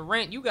covering like the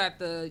rent, you got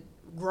the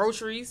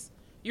groceries,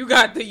 you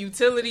got the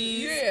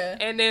utilities,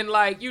 and then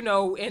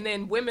and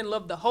then women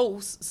love the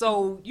host,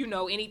 so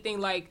anything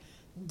like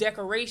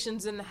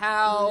decorations in the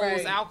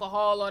house,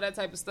 alcohol, all that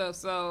type of stuff.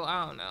 So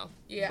I don't know.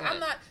 Yeah, I'm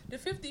not the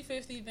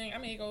 50-50 thing. I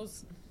mean, it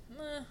goes.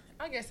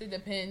 I guess it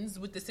depends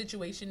what the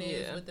situation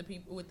is,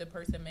 what the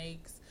person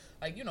makes.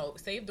 Like,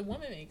 say if the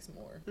woman makes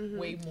more,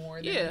 way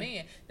more than the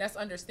man, that's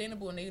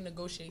understandable, and they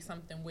negotiate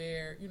something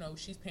where,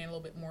 she's paying a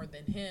little bit more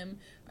than him.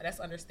 That's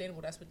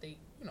understandable. That's what they,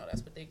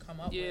 that's what they come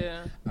up with.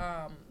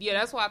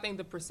 That's why I think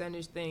the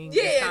percentage thing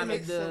is kind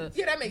of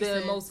that makes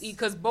sense. Most,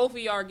 because both of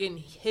y'all are getting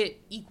hit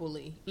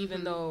equally,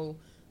 even though,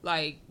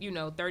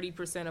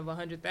 30% of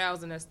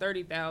 100,000, that's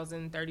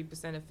 30,000,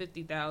 30% of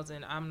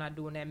 50,000. I'm not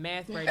doing that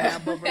math right now,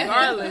 but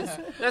regardless,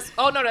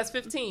 that's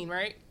 15,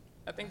 right?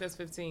 I think that's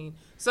 15.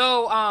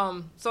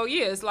 So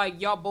it's like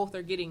y'all both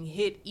are getting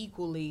hit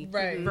equally,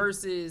 right?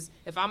 Versus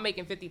if I'm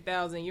making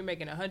 50,000, you're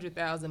making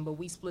 100,000, but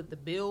we split the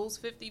bills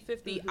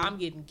 50-50. I'm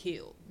getting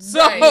killed. So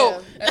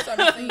that's what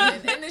I'm saying.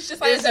 And it's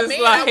just like as a man,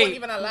 I wouldn't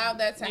even allow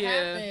that to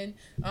happen.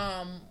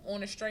 On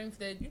the strength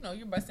that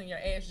you're busting your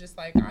ass just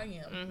like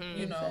I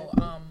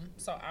am.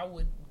 So I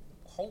would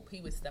hope he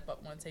would step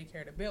up and take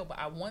care of the bill. But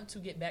I want to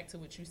get back to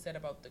what you said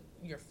about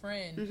your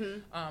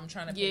friend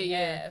trying to pay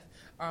half.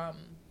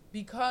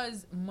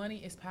 Because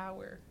money is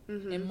power,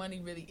 and money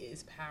really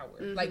is power.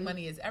 Like,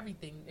 money is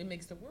everything. It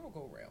makes the world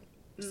go round.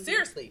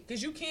 Seriously,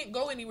 because you can't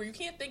go anywhere. You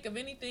can't think of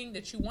anything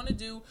that you want to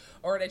do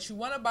or that you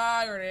want to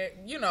buy or that,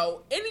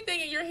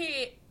 anything in your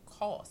head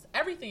costs.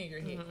 Everything in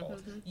your head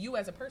costs. You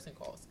as a person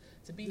costs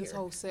to be here. This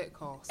whole set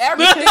costs.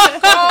 Everything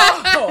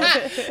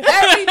costs.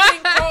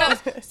 Everything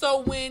costs.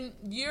 So when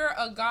you're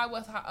a guy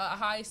with a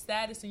high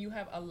status and you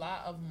have a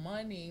lot of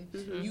money,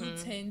 you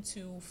tend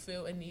to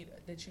feel a need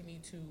that you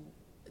need to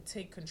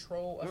take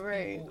control of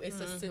people. It's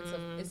a sense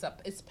of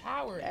it's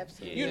power.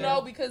 Absolutely.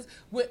 Because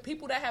with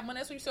people that have money,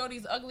 that's why you see all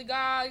these ugly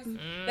guys.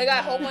 They got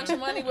a whole bunch of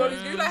money. With all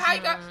these, you're like, how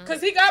you got?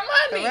 Because he got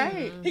money.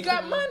 Right. He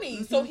got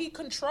money, so he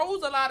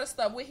controls a lot of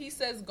stuff. What he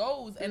says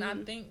goes, and I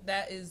think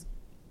that is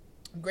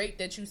great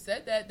that you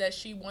said that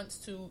she wants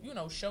to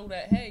show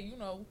that, hey,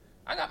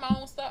 I got my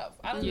own stuff.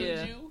 I don't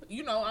need you.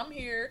 I'm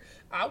here.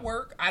 I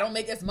work. I don't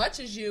make as much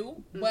as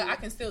you, but I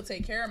can still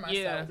take care of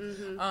myself.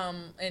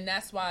 And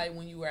that's why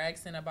when you were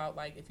asking about,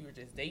 like, if you were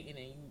just dating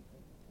and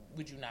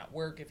would you not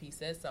work if he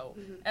says so?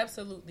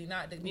 Absolutely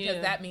not,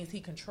 because that means he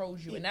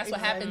controls you, and that's what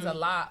happens a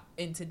lot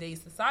in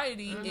today's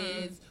society.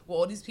 Is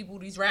all these people,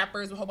 these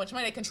rappers with a whole bunch of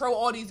money, they control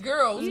all these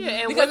girls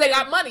because they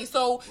got money.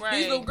 So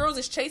these little girls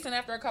is chasing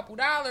after a couple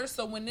dollars.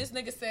 So when this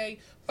nigga say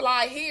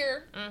fly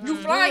here, you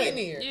flying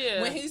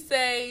there. When he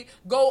say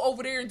go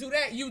over there and do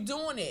that, you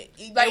doing it.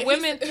 Like, and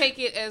women take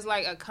it as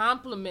like a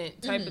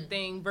compliment type of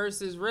thing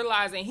versus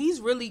realizing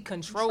he's really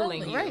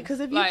controlling you. Right, because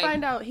if you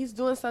find out he's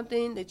doing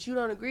something that you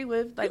don't agree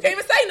with, like, you can't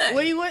even say nothing.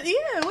 What do you want?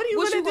 Yeah, what do you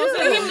want to do?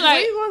 Say?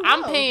 Like,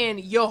 I'm paying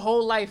your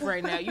whole life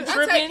right now. You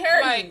tripping? I take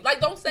care of you. Like,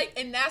 don't say.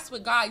 And that's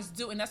what guys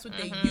do, and that's what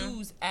they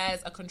use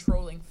as a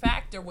controlling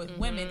factor with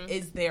women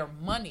is their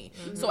money.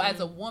 So as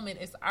a woman,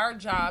 it's our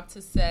job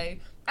to say,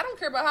 I don't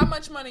care about how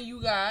much money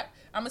you got.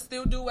 I'm going to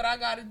still do what I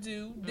got to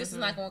do. This is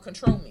not going to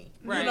control me.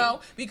 Right.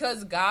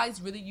 Because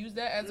guys really use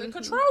that as a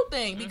control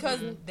thing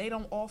because they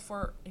don't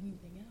offer anything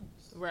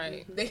else.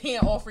 Right. They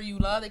can't offer you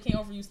love. They can't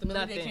offer you stability.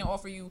 Nothing. They can't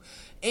offer you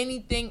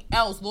anything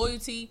else.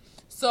 Loyalty.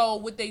 So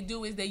what they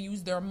do is they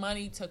use their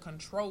money to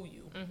control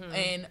you.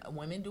 And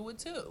women do it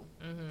too.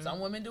 Some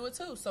women do it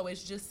too. So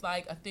it's just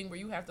like a thing where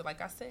you have to,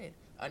 like I said,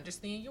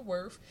 understand your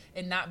worth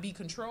and not be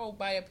controlled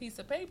by a piece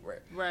of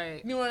paper.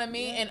 Right. You know what I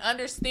mean? And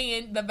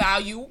understand the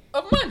value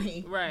of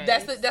money. Right.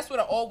 That's what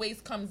it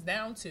always comes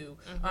down to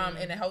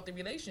in a healthy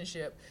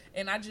relationship.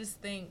 And I just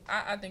think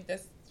I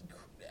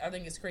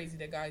think it's crazy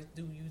that guys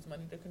do use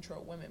money to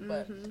control women,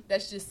 but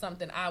that's just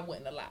something I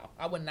wouldn't allow.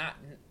 I would not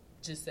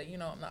just say,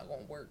 I'm not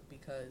going to work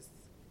because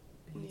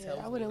he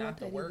tells me not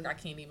to work. I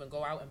can't even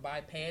go out and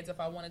buy pads if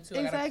I wanted to.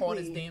 I gotta call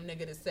this damn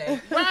nigga to say,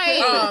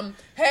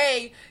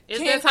 hey, it's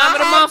can that time I of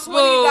the have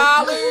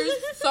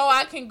month, $20 so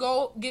I can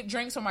go get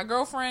drinks for my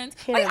girlfriends?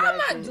 Like, I'm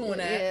not doing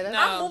that.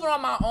 I'm moving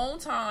on my own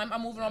time.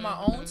 I'm moving on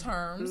my own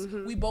terms.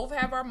 We both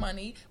have our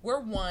money. We're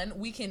one.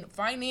 We can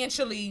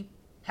financially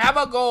have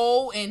a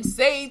goal and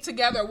save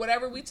together,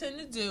 whatever we tend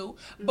to do.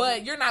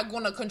 But you're not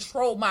going to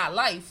control my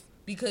life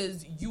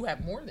because you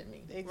have more than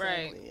me. Exactly.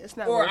 Right. It's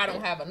not or I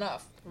don't have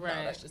enough. Right.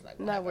 No, that's just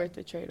not worth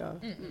the trade-off.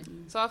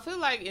 So I feel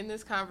like in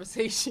this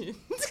conversation,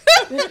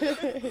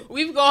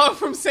 we've gone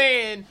from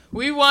saying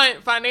we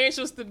want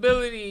financial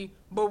stability,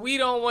 but we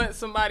don't want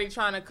somebody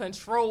trying to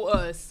control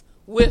us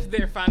with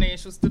their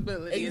financial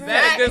stability. Is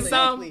that a good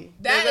sum?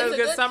 That is a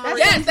good summary.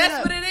 Yes,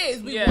 that's what it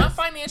is. We Yes. want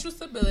financial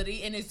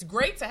stability, and it's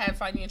great to have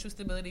financial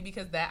stability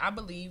because that, I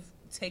believe,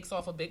 takes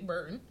off a big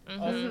burden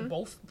off of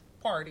both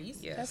parties.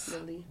 Yes.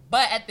 Definitely.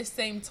 But at the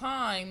same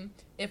time,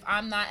 if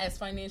I'm not as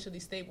financially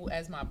stable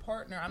as my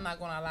partner, I'm not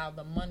going to allow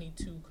the money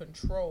to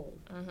control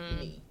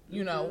me.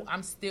 You know,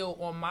 I'm still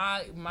on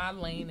my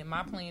lane and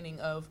my planning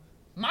of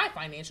my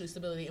financial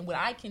stability and what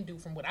I can do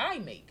from what I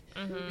make.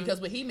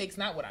 Because what he makes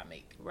not what I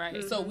make.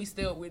 Right. So we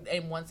still,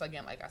 and once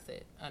again, like I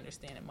said,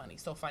 understanding money.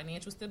 So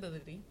financial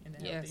stability in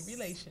a healthy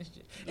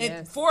relationship.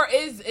 And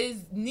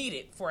is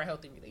needed for a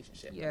healthy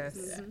relationship.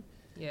 Yes.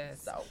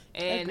 Yes. So,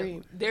 and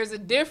Agreed. there's a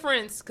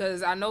difference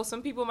because I know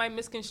some people might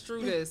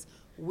misconstrue this.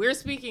 We're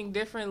speaking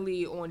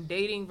differently on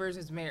dating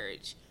versus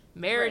marriage.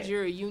 Marriage,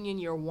 you're a union,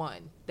 you're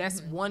one.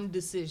 That's one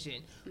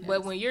decision.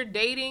 But when you're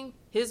dating,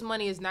 his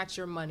money is not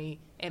your money,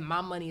 and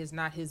my money is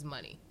not his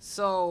money.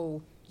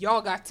 So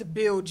y'all got to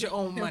build your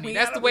own money.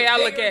 That's the way I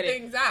look at it.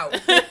 Things out.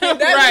 That's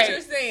what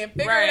you're saying.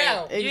 Figure it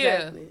out.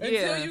 Exactly.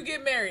 Until you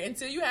get married,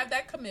 until you have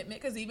that commitment,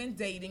 because even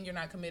dating, you're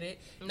not committed.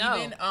 No.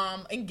 Even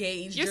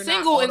engaged, You're not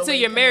single all the until way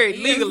you're married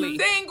committed. legally.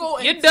 You're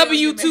single Your until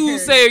you're W-2 married.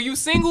 say, are you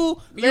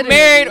single, you Literally.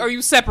 married, or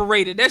you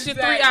separated? That's your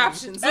three Exactly.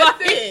 options.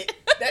 That's Like, it.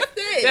 That's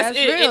it. That's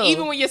it. real. And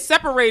even when you're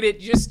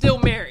separated, you're still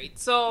married.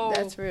 So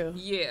That's real.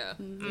 Yeah.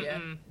 Yeah.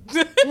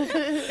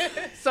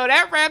 So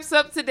that wraps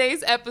up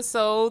today's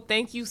episode.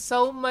 Thank you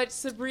so much,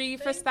 Sabree,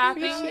 for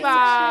stopping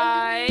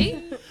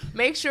by.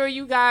 Make sure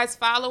you guys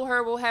follow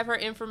her. We'll have her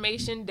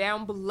information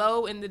down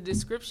below in the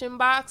description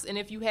box. And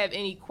if you have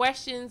any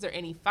questions or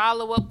any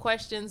follow-up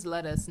questions,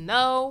 let us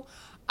know.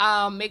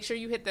 Make sure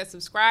you hit that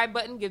subscribe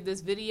button. Give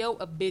this video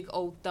a big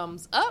old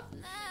thumbs up.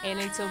 And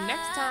until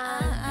next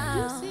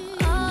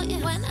time,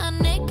 When a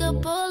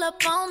nigga pull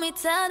up on me,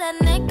 tell that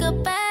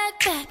nigga back.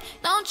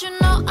 Don't you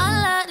know a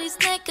lot of these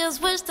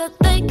niggas wish that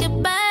they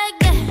could back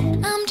that.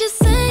 I'm just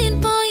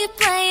saying, boy, you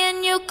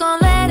playing, you gon'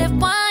 let it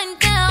wind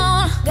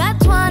down. Got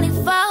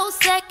 24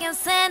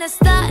 seconds and it's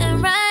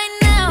starting right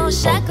now.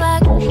 Shot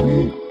clock.